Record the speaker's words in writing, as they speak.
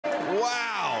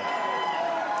Wow.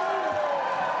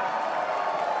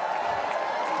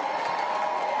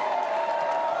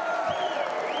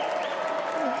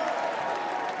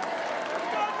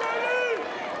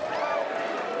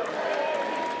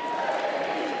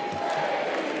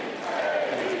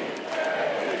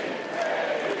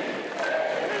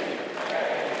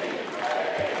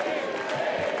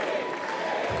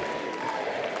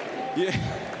 Yeah.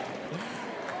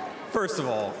 First of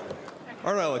all,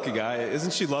 aren't I a lucky guy?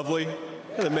 Isn't she lovely? Isn't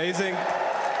that amazing?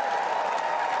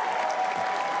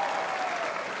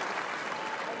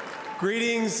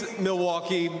 Greetings,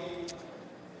 Milwaukee,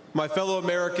 my fellow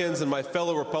Americans and my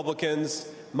fellow Republicans.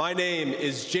 My name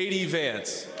is J.D.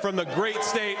 Vance from the great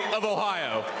state of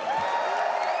Ohio.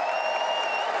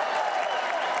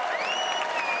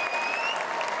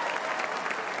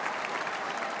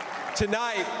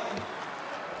 Tonight,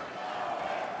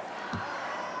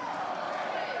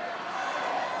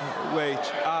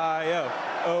 O-H-I-O,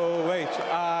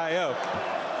 O-H-I-O.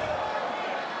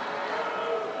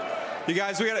 You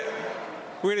guys, we're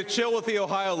gonna chill with the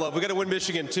Ohio love. We gotta win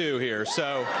Michigan too here,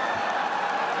 so.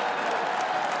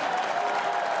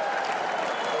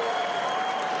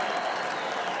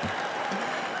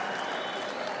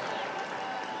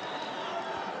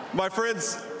 My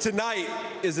friends, tonight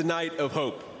is a night of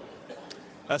hope,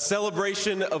 a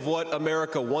celebration of what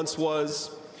America once was,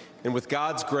 and with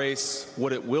God's grace,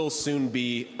 what it will soon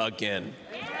be again.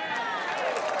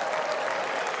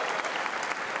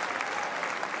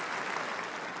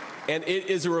 And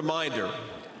it is a reminder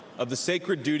of the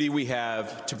sacred duty we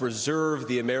have to preserve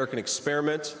the American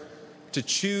experiment, to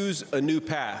choose a new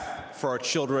path for our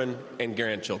children and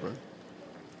grandchildren.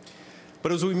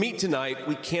 But as we meet tonight,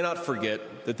 we cannot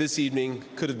forget that this evening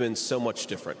could have been so much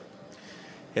different.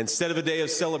 Instead of a day of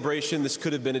celebration, this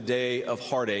could have been a day of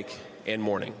heartache and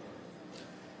mourning.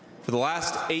 For the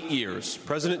last 8 years,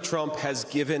 President Trump has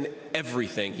given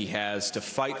everything he has to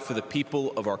fight for the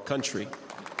people of our country.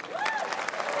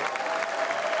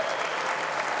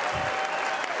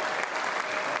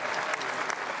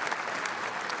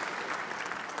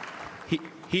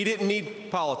 He didn't need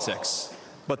politics,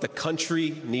 but the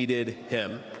country needed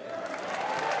him.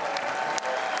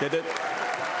 Did it?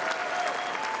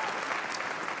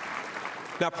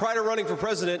 Now, prior to running for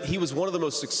president, he was one of the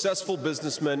most successful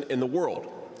businessmen in the world.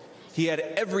 He had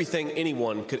everything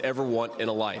anyone could ever want in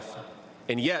a life.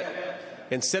 And yet,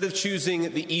 instead of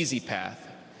choosing the easy path,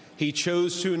 he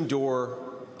chose to endure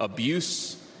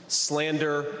abuse,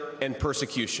 slander, and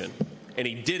persecution. And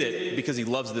he did it because he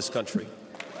loves this country.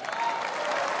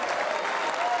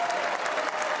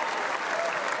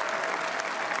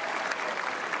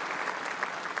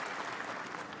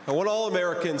 I want all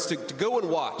Americans to go and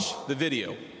watch the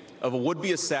video of a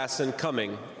would-be assassin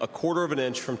coming a quarter of an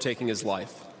inch from taking his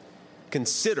life.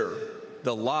 Consider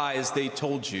the lies they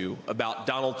told you about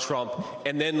Donald Trump,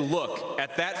 and then look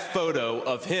at that photo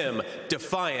of him,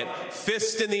 defiant,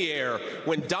 fist in the air,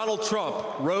 when Donald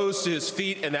Trump rose to his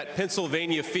feet in that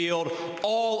Pennsylvania field.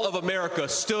 All of America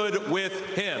stood with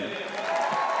him.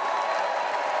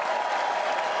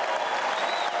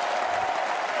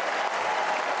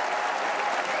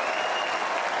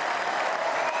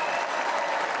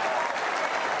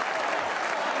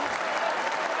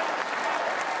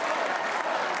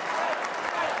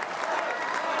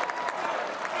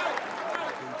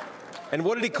 And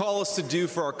what did he call us to do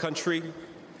for our country?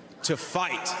 To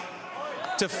fight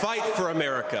for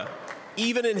America.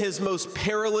 Even in his most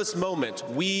perilous moment,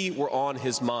 we were on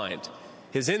his mind.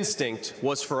 His instinct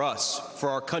was for us, for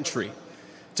our country,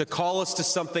 to call us to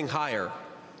something higher,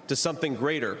 to something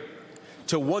greater,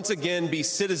 to once again be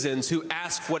citizens who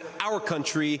ask what our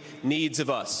country needs of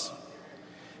us.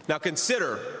 Now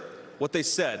consider what they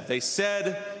said. They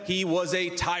said he was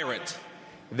a tyrant.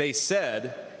 They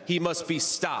said he must be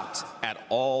stopped at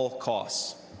all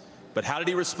costs. But how did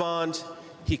he respond?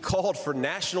 He called for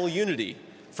national unity,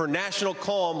 for national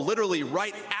calm, literally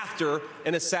right after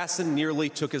an assassin nearly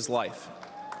took his life.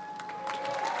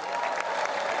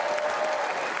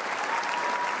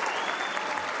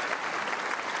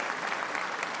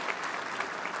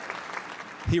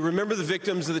 He remembered the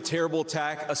victims of the terrible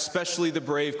attack, especially the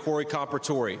brave Corey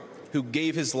Compertori, who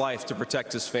gave his life to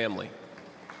protect his family.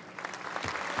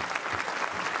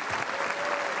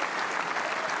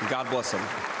 God bless him.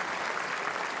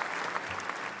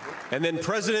 And then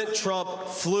President Trump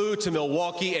flew to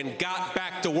Milwaukee and got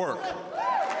back to work.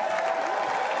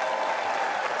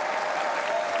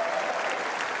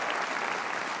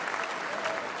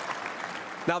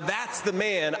 Now that's the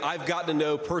man I've gotten to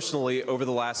know personally over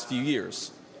the last few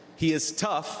years. He is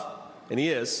tough, and he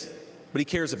is, but he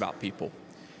cares about people.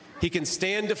 He can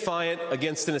stand defiant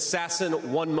against an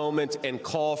assassin one moment and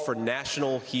call for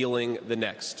national healing the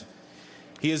next.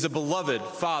 He is a beloved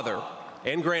father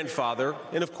and grandfather,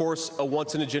 and of course, a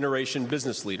once-in-a-generation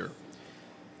business leader.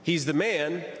 He's the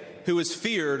man who is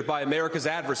feared by America's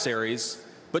adversaries,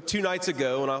 but 2 nights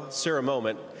ago, and I'll share a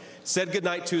moment, said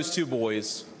goodnight to his 2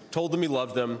 boys, told them he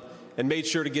loved them, and made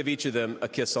sure to give each of them a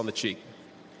kiss on the cheek.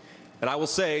 And I will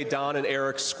say, Don and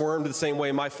Eric squirmed the same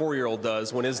way my 4-year-old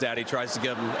does when his daddy tries to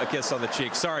give him a kiss on the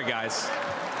cheek. Sorry, guys.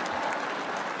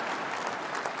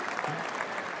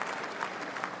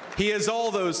 He is all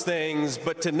those things,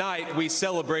 but tonight we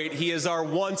celebrate he is our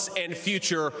once and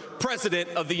future President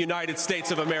of the United States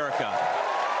of America.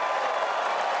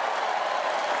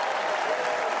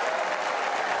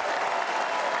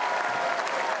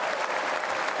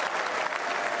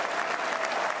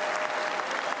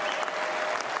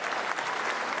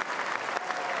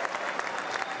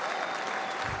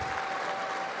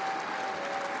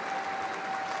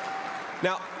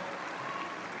 Now,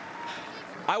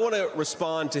 I want to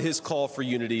respond to his call for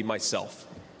unity myself.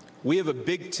 We have a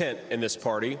big tent in this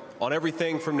party on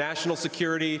everything from national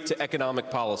security to economic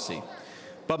policy.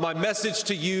 But my message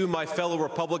to you, my fellow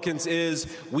Republicans, is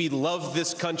we love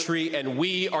this country and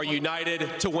we are united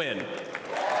to win.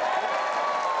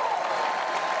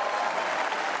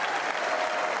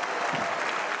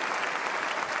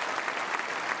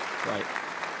 Right.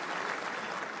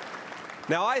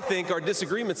 Now, I think our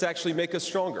disagreements actually make us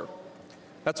stronger.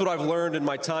 That's what I've learned in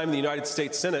my time in the United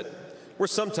States Senate, where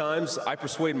sometimes I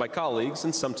persuade my colleagues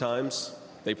and sometimes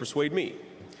they persuade me.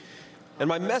 And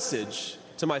my message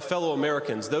to my fellow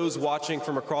Americans, those watching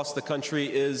from across the country,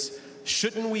 is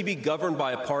shouldn't we be governed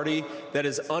by a party that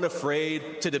is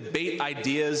unafraid to debate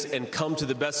ideas and come to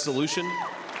the best solution?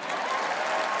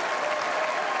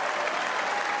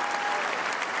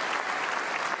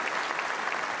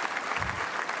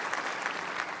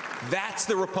 That's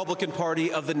the Republican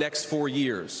Party of the next 4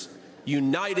 years,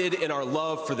 united in our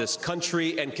love for this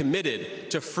country and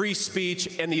committed to free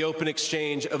speech and the open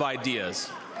exchange of ideas.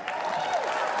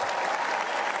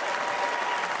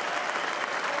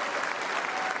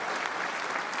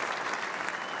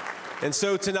 And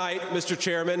so tonight, Mr.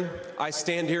 Chairman, I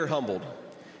stand here humbled,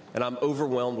 and I'm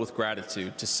overwhelmed with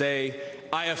gratitude to say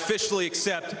I officially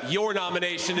accept your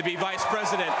nomination to be Vice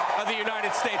President of the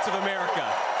United States of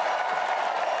America.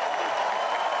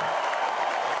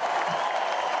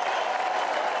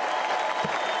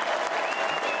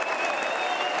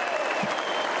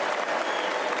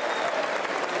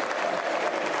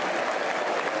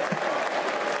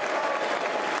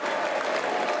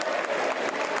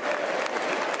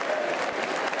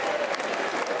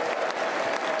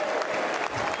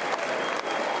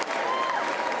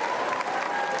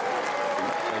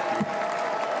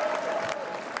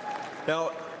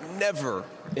 Now, never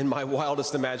in my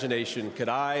wildest imagination could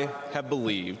I have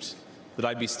believed that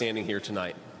I'd be standing here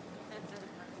tonight.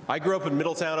 I grew up in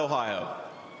Middletown, Ohio,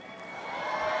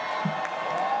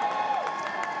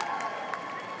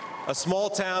 a small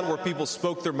town where people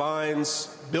spoke their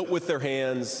minds, built with their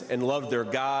hands, and loved their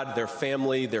God, their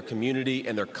family, their community,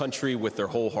 and their country with their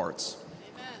whole hearts.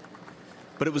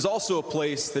 But it was also a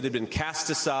place that had been cast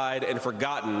aside and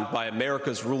forgotten by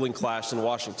America's ruling class in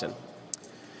Washington.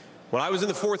 When I was in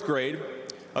the 4th grade,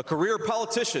 a career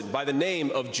politician by the name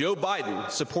of Joe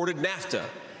Biden supported NAFTA,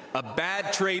 a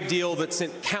bad trade deal that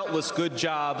sent countless good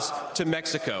jobs to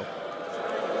Mexico.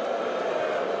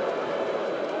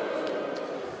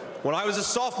 When I was a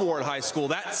sophomore in high school,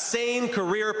 that same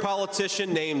career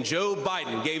politician named Joe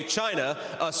Biden gave China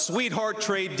a sweetheart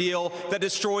trade deal that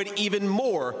destroyed even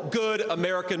more good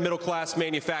American middle-class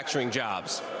manufacturing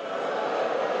jobs.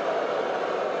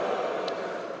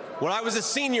 When I was a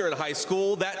senior in high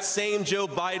school, that same Joe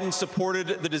Biden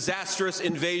supported the disastrous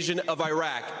invasion of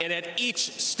Iraq, and at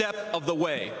each step of the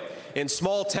way, in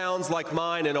small towns like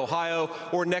mine in Ohio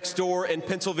or next door in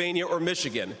Pennsylvania or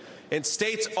Michigan, in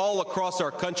states all across our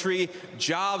country,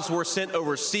 jobs were sent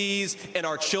overseas and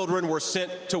our children were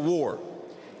sent to war.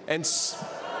 And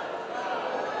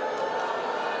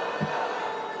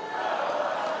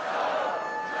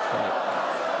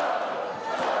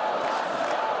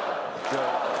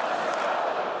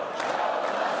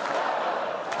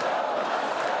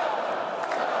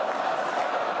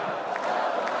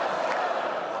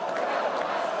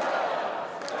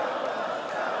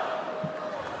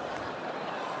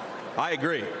I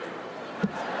agree.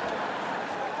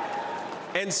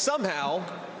 And somehow,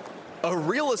 a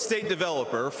real estate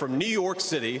developer from New York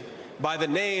City by the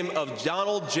name of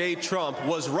Donald J. Trump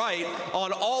was right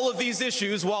on all of these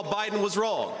issues while Biden was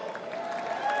wrong.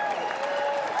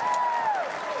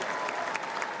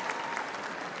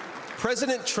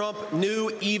 President Trump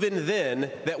knew even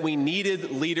then that we needed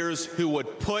leaders who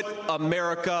would put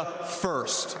America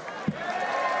first.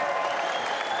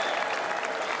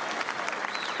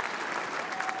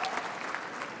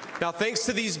 Now, thanks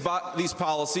to these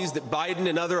policies that Biden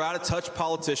and other out-of-touch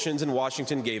politicians in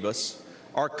Washington gave us,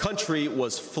 our country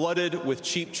was flooded with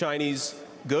cheap Chinese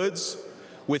goods,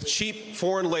 with cheap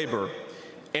foreign labor,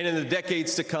 and in the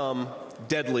decades to come,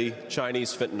 deadly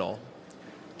Chinese fentanyl.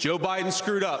 Joe Biden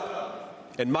screwed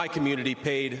up, and my community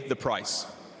paid the price.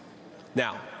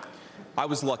 Now, I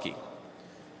was lucky.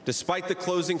 Despite the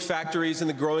closing factories and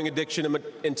the growing addiction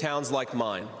in towns like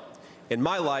mine, in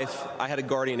my life, I had a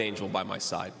guardian angel by my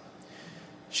side.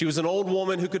 She was an old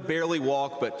woman who could barely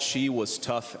walk, but she was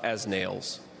tough as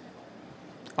nails.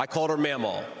 I called her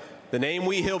Mamaw, the name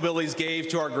we hillbillies gave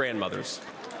to our grandmothers.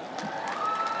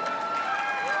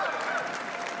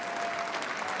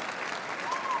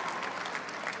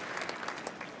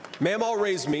 Mamaw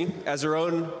raised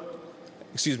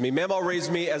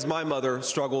me as my mother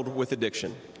struggled with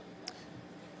addiction.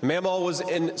 Mamaw was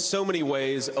in so many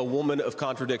ways a woman of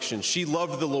contradiction. She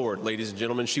loved the Lord, ladies and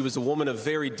gentlemen. She was a woman of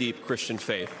very deep Christian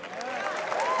faith.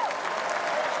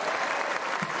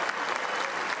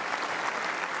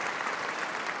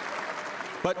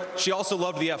 But she also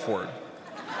loved the F word.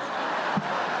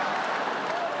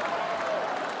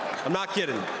 I'm not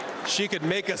kidding. She could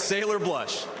make a sailor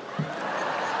blush.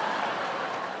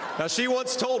 Now, she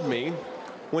once told me,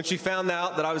 when she found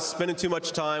out that I was spending too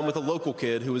much time with a local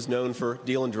kid who was known for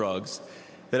dealing drugs,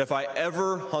 that if I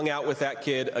ever hung out with that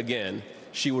kid again,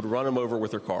 she would run him over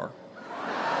with her car.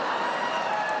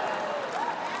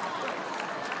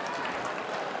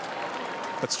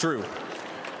 That's true.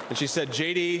 And she said,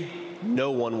 JD,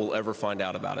 no one will ever find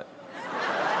out about it.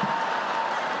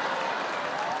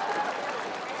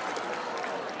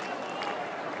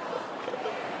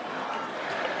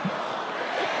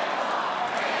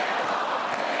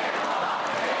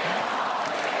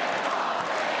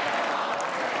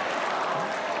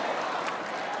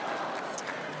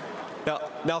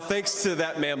 Now, thanks to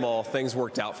that Mamaw, things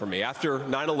worked out for me. After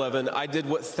 9/11, I did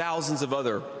what thousands of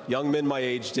other young men my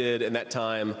age did in that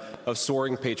time of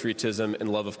soaring patriotism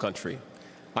and love of country.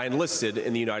 I enlisted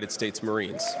in the United States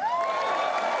Marines.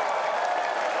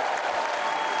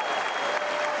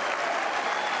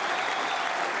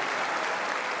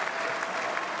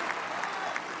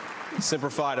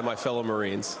 Semper Fi to my fellow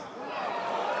Marines.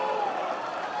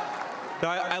 Now,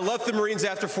 I left the Marines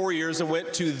after 4 years and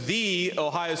went to the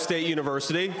Ohio State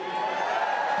University.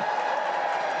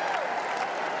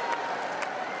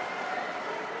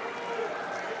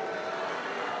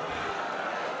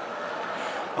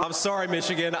 I'm sorry,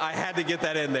 Michigan. I had to get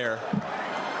that in there.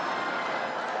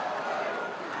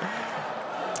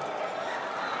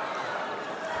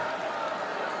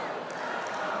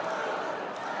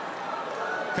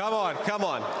 Come on, come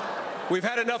on. We've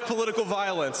had enough political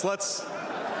violence.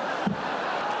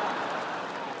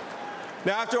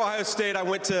 Now, after Ohio State, I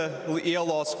went to Yale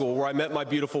Law School, where I met my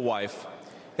beautiful wife.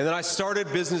 And then I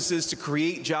started businesses to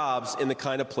create jobs in the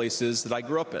kind of places that I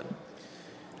grew up in.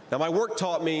 Now, my work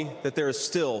taught me that there is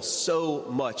still so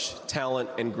much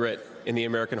talent and grit in the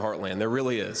American heartland. There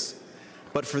really is.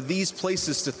 But for these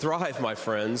places to thrive, my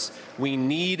friends, we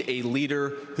need a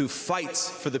leader who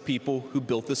fights for the people who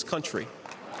built this country.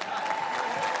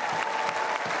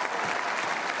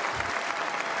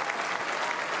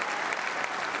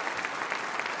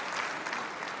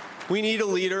 We need a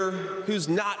leader who's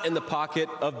not in the pocket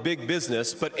of big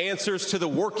business, but answers to the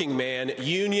working man,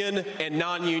 union and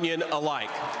non-union alike.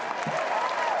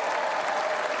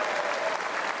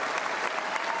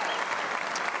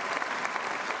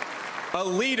 A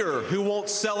leader who won't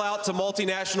sell out to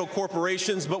multinational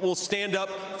corporations, but will stand up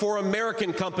for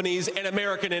American companies and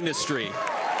American industry.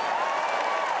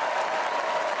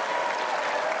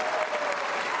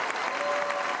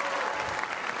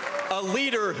 A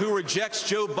leader who rejects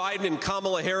Joe Biden and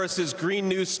Kamala Harris's Green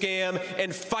New scam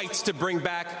and fights to bring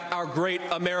back our great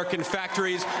American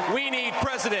factories. We need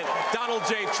President Donald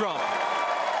J. Trump.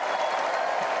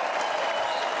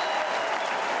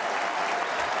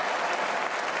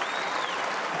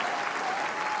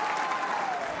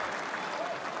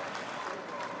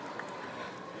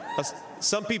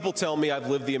 Some people tell me I've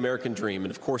lived the American dream,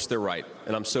 and of course they're right,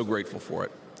 and I'm so grateful for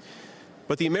it.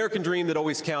 But the American dream that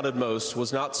always counted most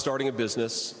was not starting a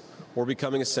business or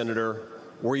becoming a senator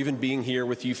or even being here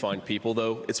with you fine people,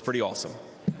 though it's pretty awesome.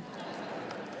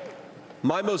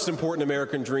 My most important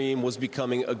American dream was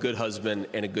becoming a good husband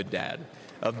and a good dad,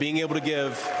 of being able to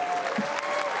give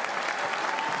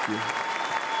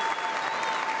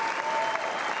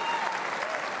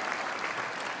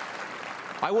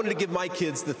I I wanted to give my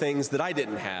kids the things that I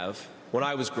didn't have when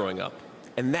I was growing up.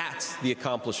 And that's the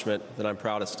accomplishment that I'm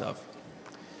proudest of.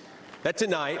 That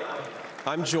tonight,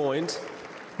 I'm joined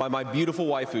by my beautiful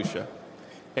wife, Usha,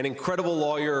 an incredible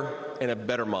lawyer and a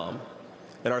better mom,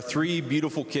 and our three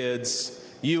beautiful kids,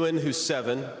 Ewan, who's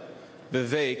 7,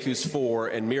 Vivek, who's 4,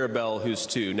 and Mirabelle, who's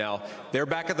 2. Now, they're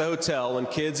back at the hotel,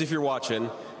 and kids, if you're watching,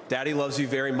 Daddy loves you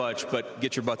very much, but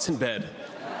get your butts in bed.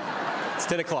 It's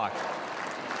 10 o'clock.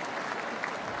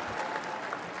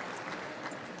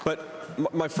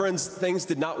 But my friends, things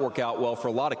did not work out well for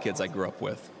a lot of kids I grew up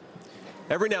with.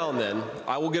 Every now and then,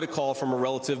 I will get a call from a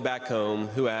relative back home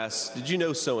who asks, "Did you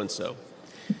know so-and-so?"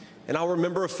 And I'll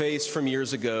remember a face from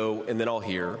years ago, and then I'll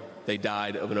hear they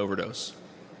died of an overdose.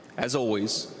 As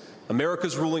always,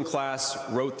 America's ruling class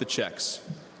wrote the checks.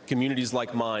 Communities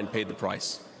like mine paid the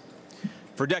price.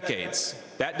 For decades,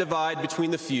 that divide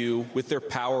between the few with their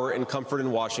power and comfort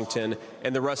in Washington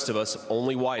and the rest of us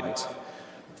only widened.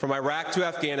 From Iraq to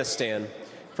Afghanistan,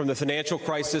 from the financial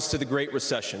crisis to the Great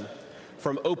Recession,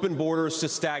 from open borders to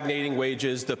stagnating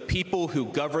wages, the people who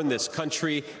govern this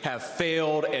country have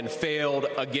failed and failed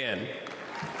again.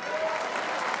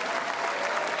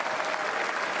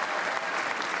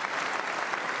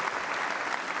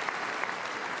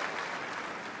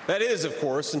 That is, of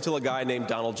course, until a guy named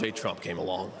Donald J. Trump came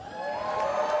along.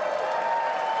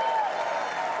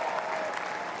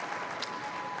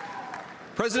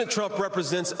 President Trump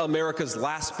represents America's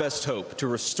last best hope to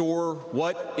restore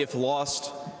what, if lost,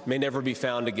 may never be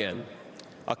found again.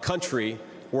 A country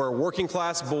where a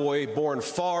working-class boy born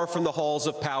far from the halls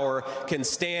of power can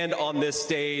stand on this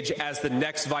stage as the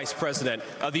next Vice President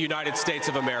of the United States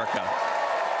of America.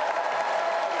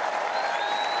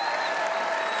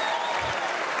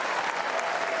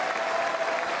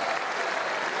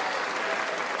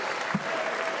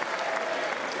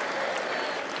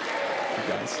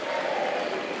 You guys.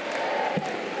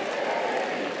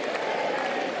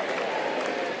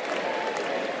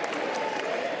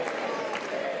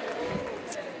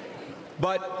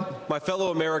 But my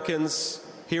fellow Americans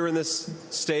here in this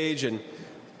stage and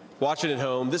watching at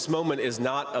home, this moment is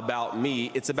not about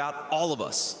me, it's about all of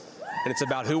us, and it's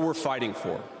about who we're fighting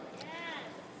for.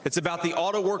 It's about the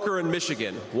auto worker in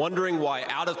Michigan wondering why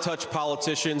out-of-touch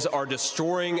politicians are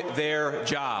destroying their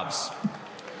jobs.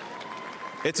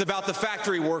 It's about the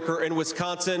factory worker in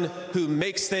Wisconsin who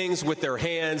makes things with their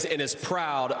hands and is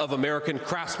proud of American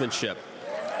craftsmanship.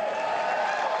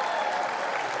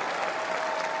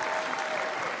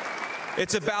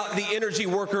 It's about the energy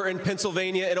worker in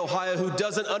Pennsylvania and Ohio who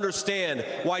doesn't understand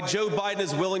why Joe Biden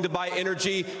is willing to buy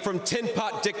energy from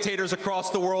tin-pot dictators across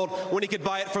the world when he could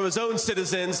buy it from his own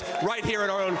citizens right here in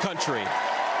our own country.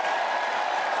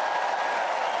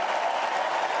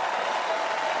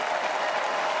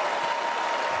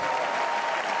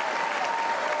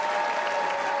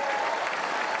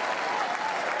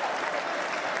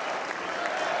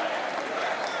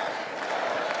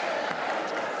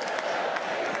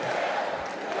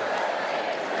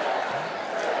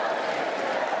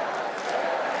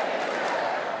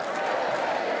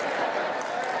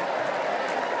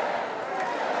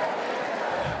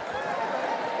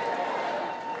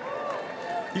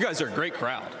 You guys are a great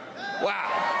crowd. Wow.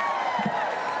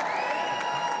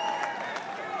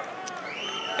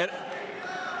 And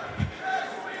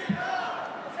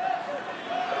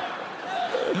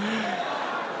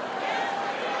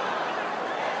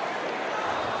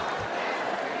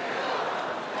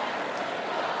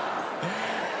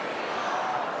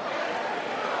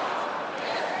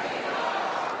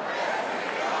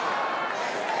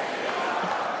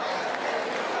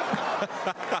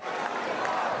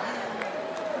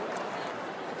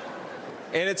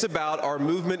And it's about, our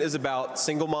movement is about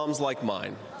single moms like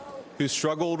mine who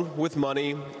struggled with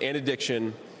money and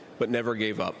addiction but never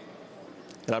gave up.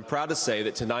 And I'm proud to say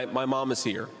that tonight my mom is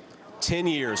here, 10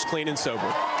 years clean and sober.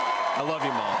 I love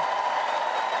you, Mom.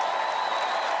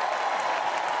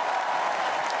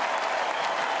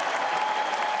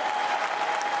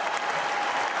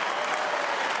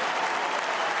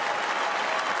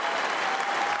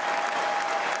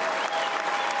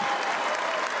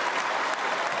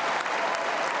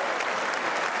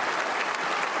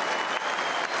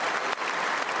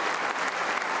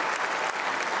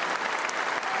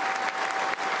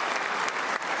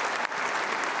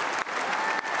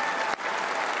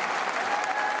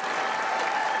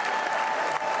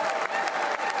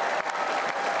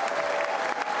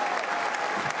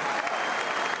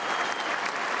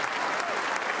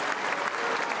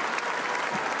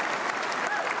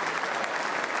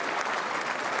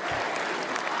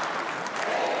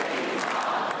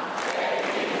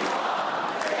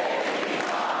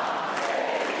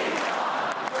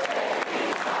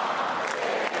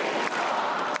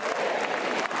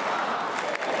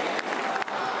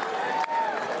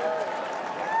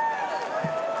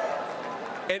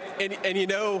 And you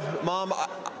know, Mom,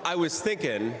 I was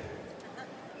thinking,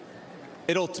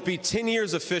 it'll be 10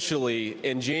 years officially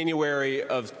in January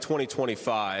of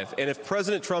 2025. And if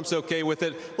President Trump's okay with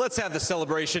it, let's have the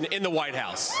celebration in the White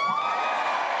House.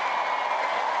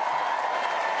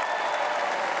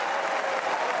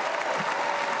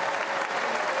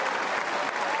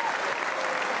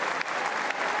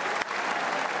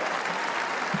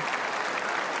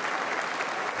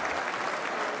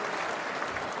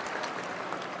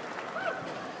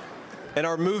 And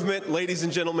our movement, ladies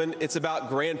and gentlemen, it's about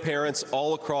grandparents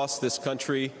all across this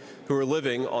country who are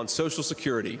living on Social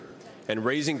Security and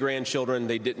raising grandchildren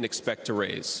they didn't expect to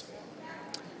raise.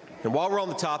 And while we're on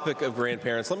the topic of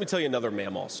grandparents, let me tell you another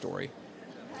Mamaw story.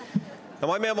 Now,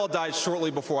 my Mamaw died shortly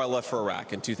before I left for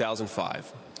Iraq in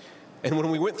 2005. And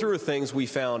when we went through her things, we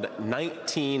found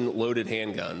 19 loaded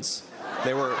handguns.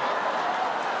 They were...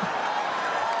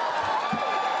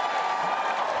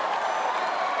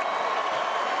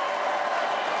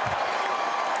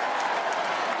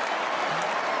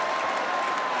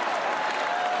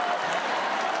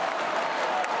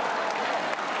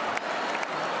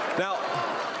 Now,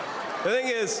 the thing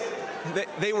is,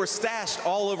 they were stashed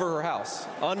all over her house,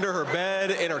 under her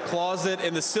bed, in her closet,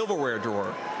 in the silverware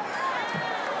drawer.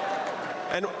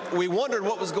 And we wondered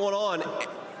what was going on,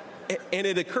 and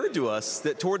it occurred to us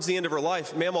that towards the end of her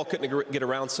life, Mamaw couldn't get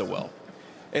around so well.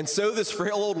 And so this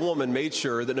frail old woman made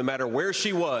sure that no matter where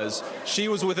she was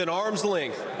within arm's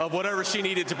length of whatever she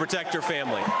needed to protect her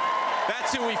family.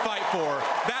 That's who we fight for.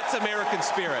 That's American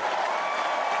spirit.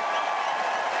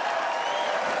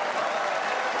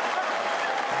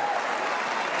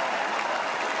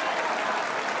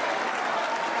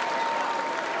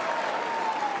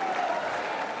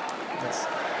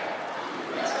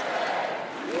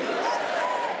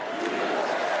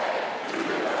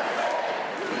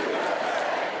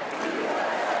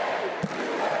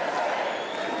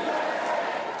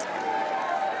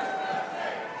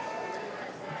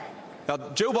 Now,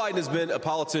 Joe Biden has been a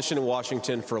politician in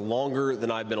Washington for longer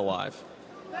than I've been alive,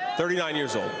 39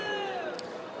 years old.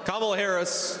 Kamala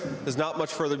Harris is not much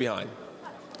further behind.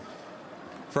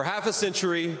 For half a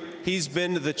century, he's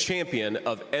been the champion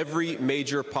of every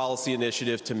major policy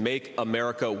initiative to make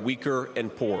America weaker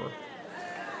and poorer.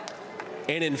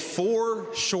 And in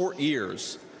 4 short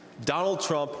years, Donald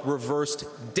Trump reversed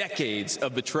decades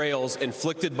of betrayals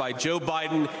inflicted by Joe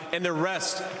Biden and the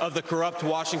rest of the corrupt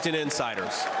Washington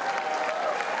insiders.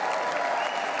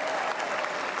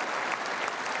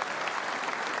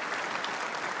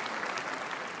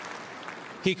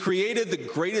 He created the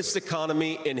greatest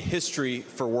economy in history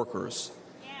for workers.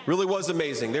 Really was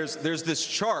amazing. There's this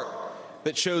chart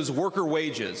that shows worker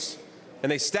wages,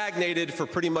 and they stagnated for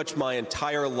pretty much my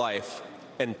entire life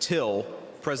until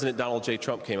President Donald J.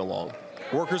 Trump came along.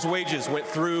 Workers' wages went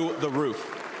through the roof.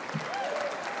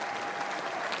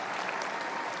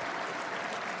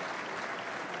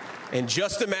 And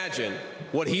just imagine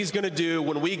what he's going to do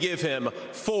when we give him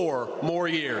 4 more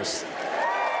years.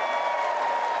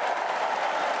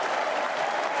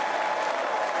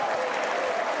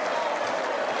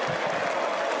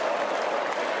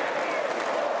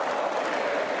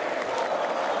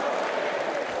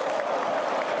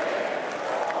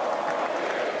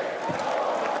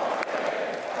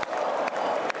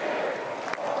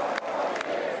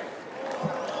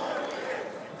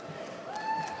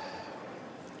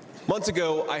 Months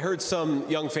ago, I heard some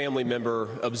young family member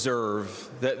observe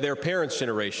that their parents'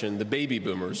 generation, the baby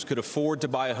boomers, could afford to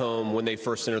buy a home when they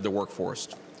first entered the workforce.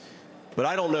 But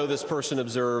I don't know, this person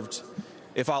observed,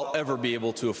 if I'll ever be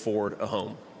able to afford a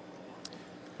home.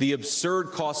 The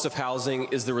absurd cost of housing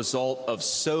is the result of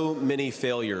so many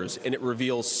failures, and it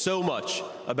reveals so much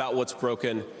about what's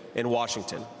broken in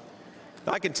Washington.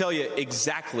 Now, I can tell you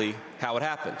exactly how it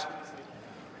happened.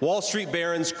 Wall Street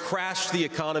barons crashed the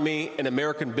economy, and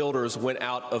American builders went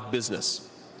out of business.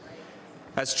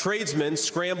 As tradesmen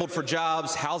scrambled for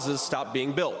jobs, houses stopped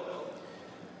being built.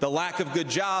 The lack of good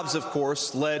jobs, of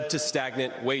course, led to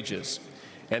stagnant wages.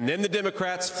 And then the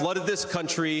Democrats flooded this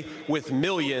country with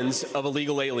millions of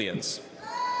illegal aliens.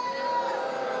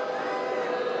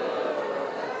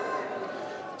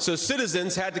 So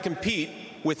citizens had to compete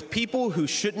with people who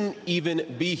shouldn't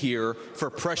even be here for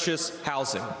precious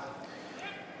housing.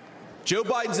 Joe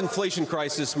Biden's inflation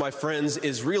crisis, my friends,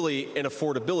 is really an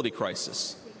affordability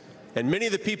crisis. And many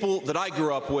of the people that I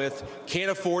grew up with can't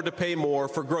afford to pay more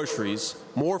for groceries,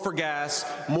 more for gas,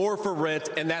 more for rent,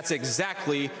 and that's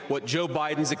exactly what Joe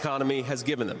Biden's economy has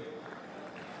given them.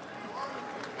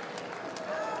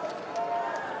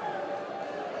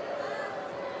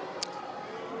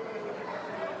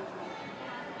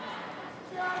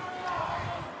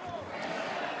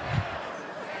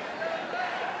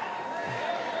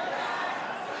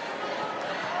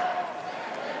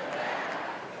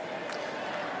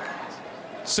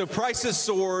 So prices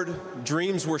soared,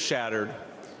 dreams were shattered,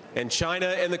 and China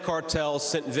and the cartels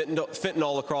sent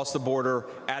fentanyl across the border,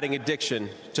 adding addiction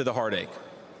to the heartache.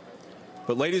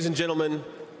 But ladies and gentlemen,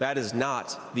 that is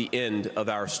not the end of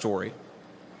our story.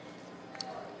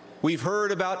 We've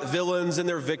heard about villains and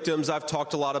their victims. I've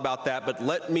talked a lot about that, but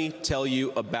let me tell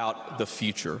you about the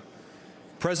future.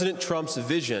 President Trump's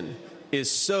vision is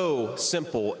so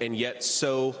simple and yet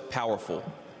so powerful.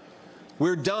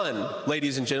 We're done,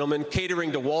 ladies and gentlemen,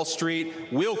 catering to Wall Street.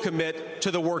 We'll commit to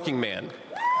the working man.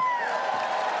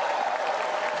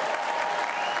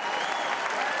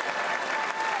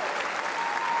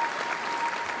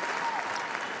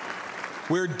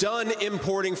 We're done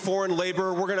importing foreign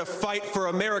labor. We're going to fight for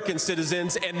American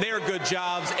citizens and their good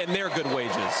jobs and their good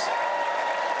wages.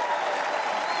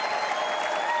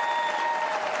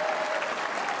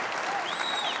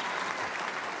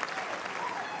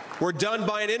 We're done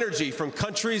buying energy from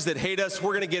countries that hate us.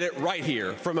 We're going to get it right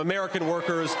here from American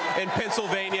workers in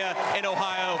Pennsylvania and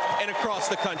Ohio and across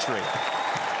the country.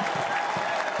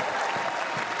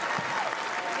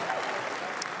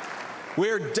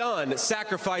 We're done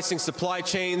sacrificing supply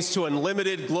chains to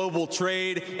unlimited global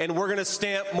trade, and we're going to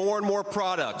stamp more and more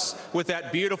products with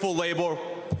that beautiful label,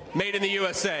 Made in the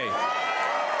USA.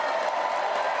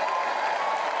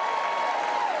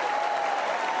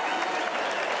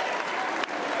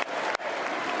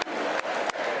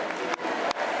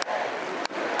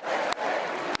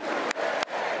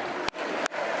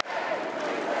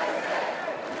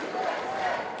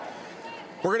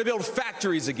 We're going to build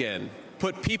factories again,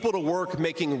 put people to work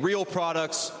making real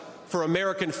products for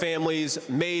American families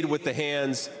made with the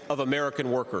hands of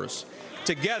American workers.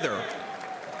 Together,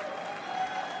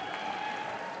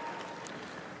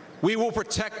 we will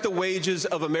protect the wages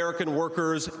of American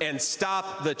workers and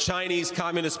stop the Chinese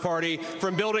Communist Party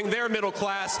from building their middle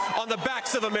class on the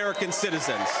backs of American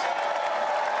citizens.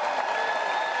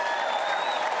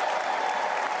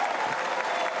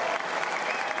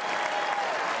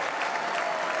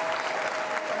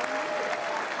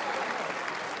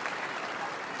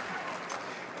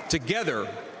 Together,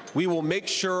 we will make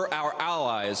sure our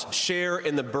allies share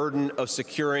in the burden of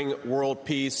securing world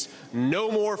peace. No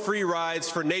more free rides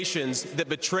for nations that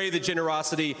betray the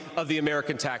generosity of the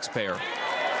American taxpayer.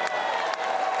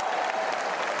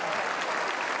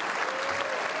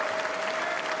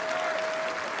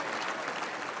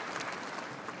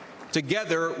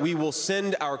 Together, we will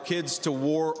send our kids to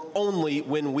war only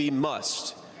when we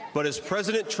must. But as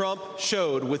President Trump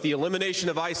showed with the elimination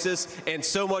of ISIS and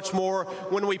so much more,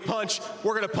 when we punch,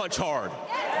 we're going to punch hard.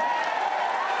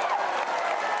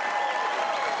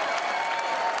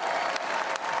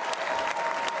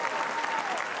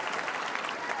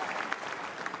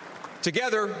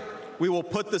 Together, we will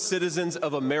put the citizens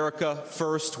of America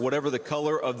first, whatever the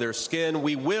color of their skin.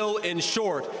 We will, in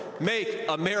short, make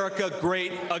America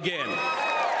great again.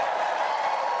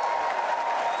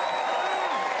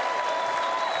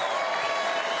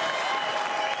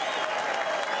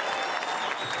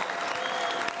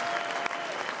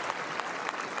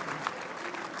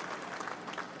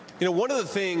 You know, one of the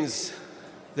things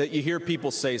that you hear people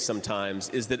say sometimes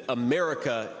is that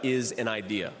America is an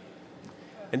idea.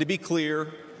 And to be clear,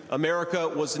 America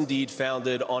was indeed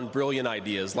founded on brilliant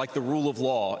ideas like the rule of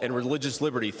law and religious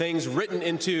liberty, things written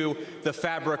into the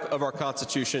fabric of our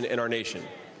Constitution and our nation.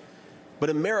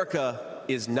 But America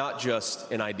is not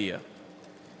just an idea.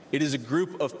 It is a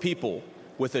group of people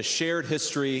with a shared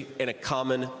history and a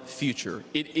common future.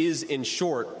 It is, in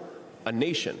short, a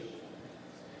nation.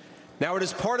 Now, it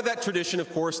is part of that tradition,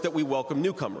 of course, that we welcome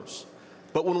newcomers.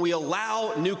 But when we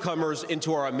allow newcomers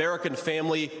into our American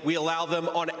family, we allow them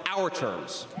on our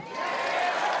terms.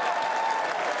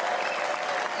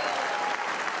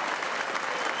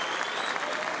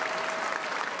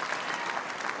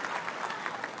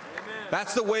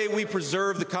 That's the way we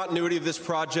preserve the continuity of this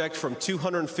project from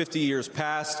 250 years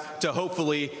past to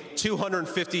hopefully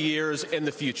 250 years in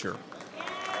the future.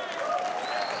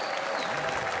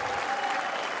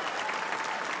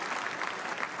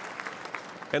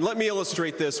 And let me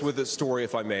illustrate this with a story,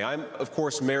 if I may. I'm, of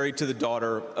course, married to the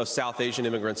daughter of South Asian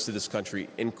immigrants to this country.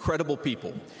 Incredible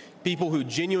people. People who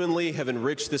genuinely have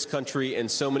enriched this country in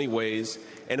so many ways.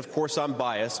 And, of course, I'm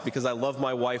biased because I love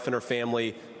my wife and her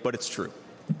family, but it's true.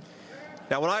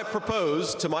 Now, when I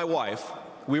proposed to my wife,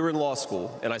 we were in law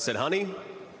school, and I said, honey,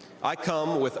 I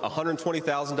come with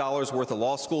 $120,000 worth of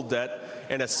law school debt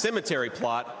and a cemetery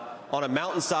plot on a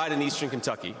mountainside in eastern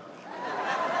Kentucky.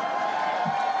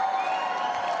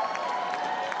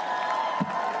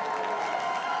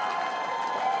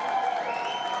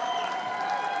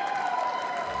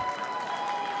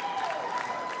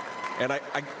 And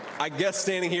I guess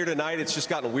standing here tonight, it's just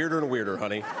gotten weirder and weirder,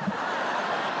 honey.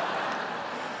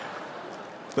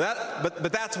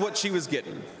 But that's what she was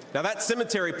getting. Now, that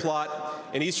cemetery plot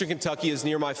in eastern Kentucky is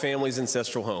near my family's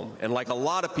ancestral home. And like a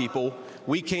lot of people,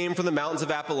 we came from the mountains of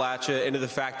Appalachia into the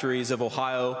factories of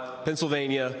Ohio,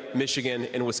 Pennsylvania, Michigan,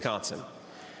 and Wisconsin.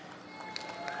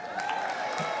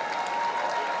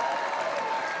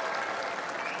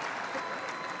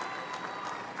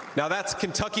 Now, that's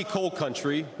Kentucky coal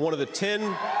country, one of the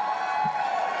 10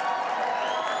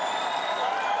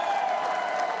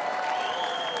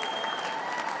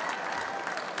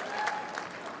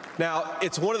 Now,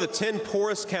 it's one of the 10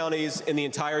 poorest counties in the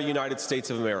entire United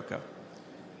States of America.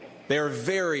 They are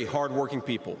very hardworking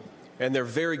people, and they're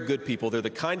very good people. They're the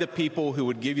kind of people who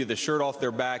would give you the shirt off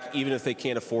their back even if they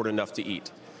can't afford enough to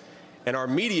eat. And our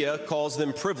media calls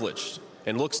them privileged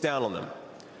and looks down on them.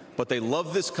 But they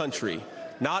love this country,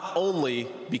 not only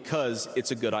because it's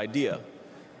a good idea,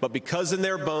 but because in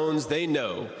their bones they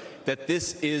know that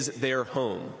this is their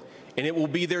home. And it will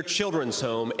be their children's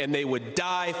home, and they would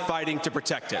die fighting to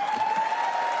protect it.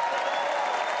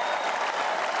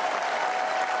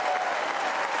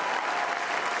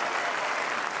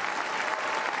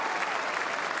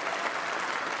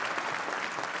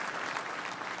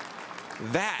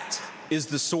 That is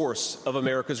the source of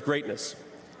America's greatness.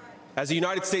 As a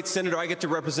United States Senator, I get to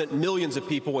represent millions of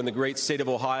people in the great state of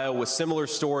Ohio with similar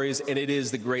stories, and it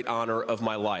is the great honor of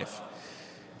my life.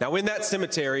 Now, in that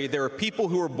cemetery, there are people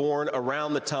who were born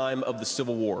around the time of the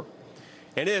Civil War.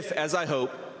 And if, as I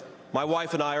hope, my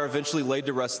wife and I are eventually laid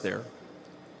to rest there,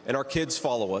 and our kids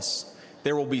follow us,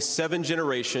 there will be 7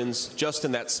 generations just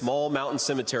in that small mountain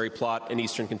cemetery plot in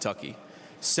eastern Kentucky.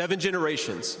 7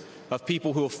 generations of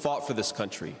people who have fought for this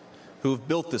country, who have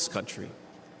built this country,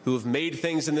 who have made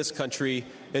things in this country,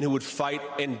 and who would fight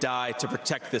and die to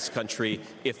protect this country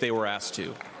if they were asked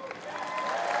to.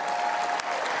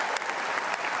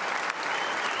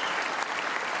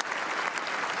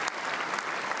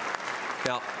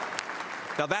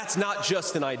 Now, that's not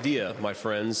just an idea, my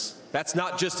friends. That's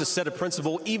not just a set of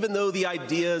principles. Even though the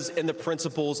ideas and the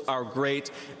principles are great,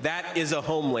 that is a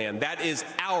homeland. That is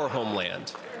our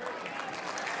homeland.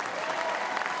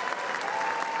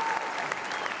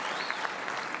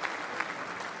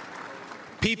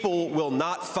 People will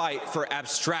not fight for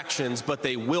abstractions, but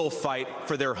they will fight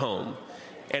for their home.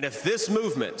 And if this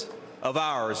movement of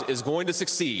ours is going to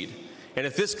succeed, and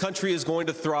if this country is going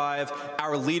to thrive,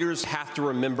 our leaders have to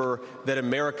remember that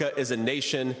America is a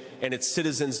nation and its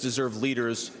citizens deserve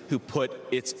leaders who put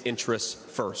its interests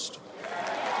first.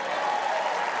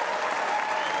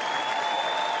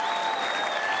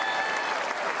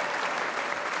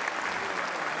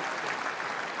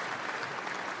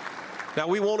 Now,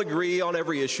 we won't agree on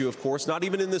every issue, of course, not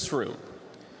even in this room.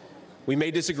 We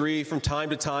may disagree from time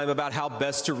to time about how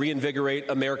best to reinvigorate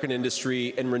American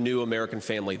industry and renew American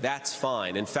family. That's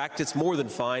fine. In fact, it's more than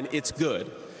fine. It's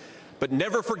good. But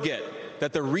never forget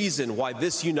that the reason why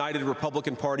this united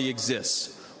Republican Party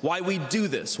exists, why we do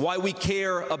this, why we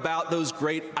care about those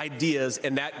great ideas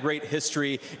and that great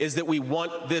history, is that we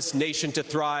want this nation to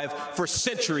thrive for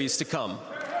centuries to come.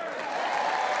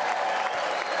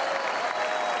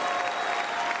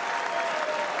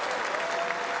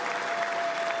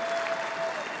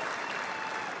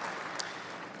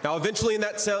 Now, eventually in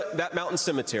that mountain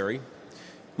cemetery,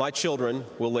 my children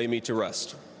will lay me to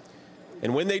rest.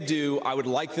 And when they do, I would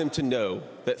like them to know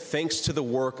that thanks to the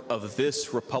work of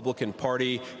this Republican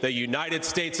Party, the United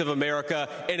States of America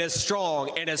is as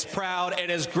strong and as proud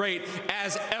and as great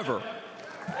as ever.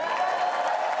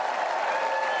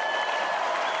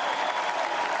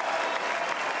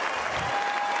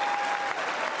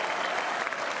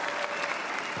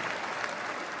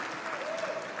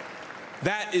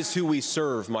 That is who we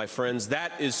serve, my friends.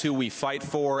 That is who we fight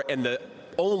for. And the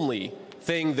only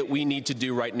thing that we need to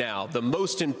do right now, the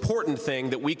most important thing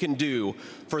that we can do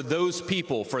for those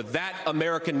people, for that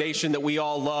American nation that we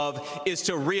all love, is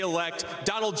to re-elect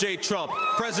Donald J. Trump,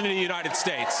 President of the United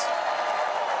States.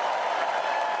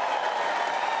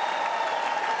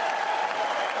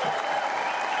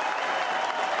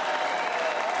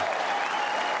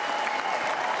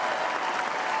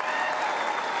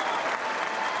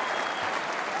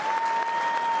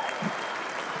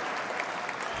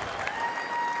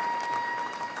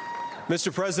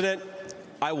 Mr. President,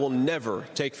 I will never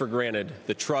take for granted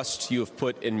the trust you have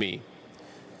put in me.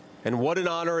 And what an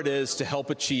honor it is to help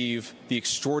achieve the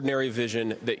extraordinary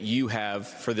vision that you have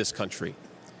for this country.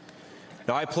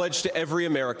 Now, I pledge to every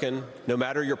American, no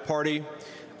matter your party,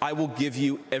 I will give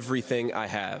you everything I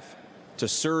have to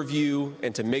serve you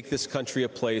and to make this country a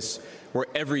place where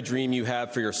every dream you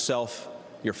have for yourself,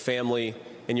 your family,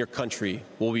 and your country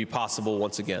will be possible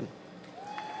once again.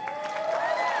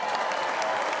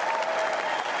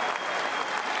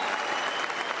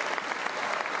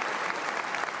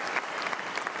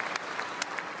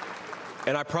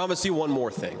 And I promise you one more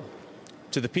thing.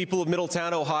 To the people of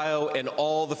Middletown, Ohio, and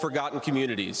all the forgotten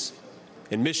communities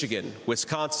in Michigan,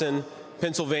 Wisconsin,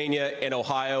 Pennsylvania, and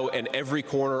Ohio, and every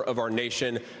corner of our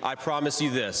nation, I promise you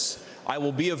this: I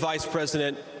will be a vice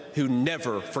president who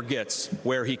never forgets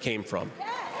where he came from.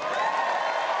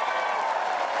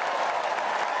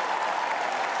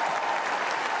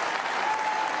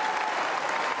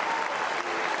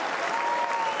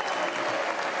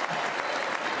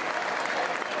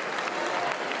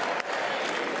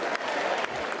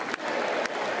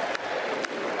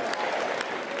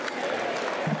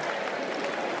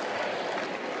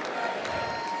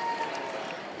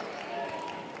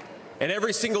 And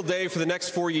every single day for the next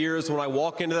 4 years, when I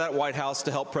walk into that White House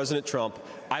to help President Trump,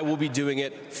 I will be doing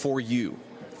it for you,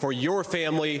 for your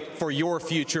family, for your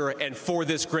future, and for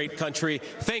this great country.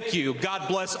 Thank you. God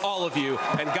bless all of you,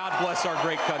 and God bless our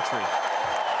great country.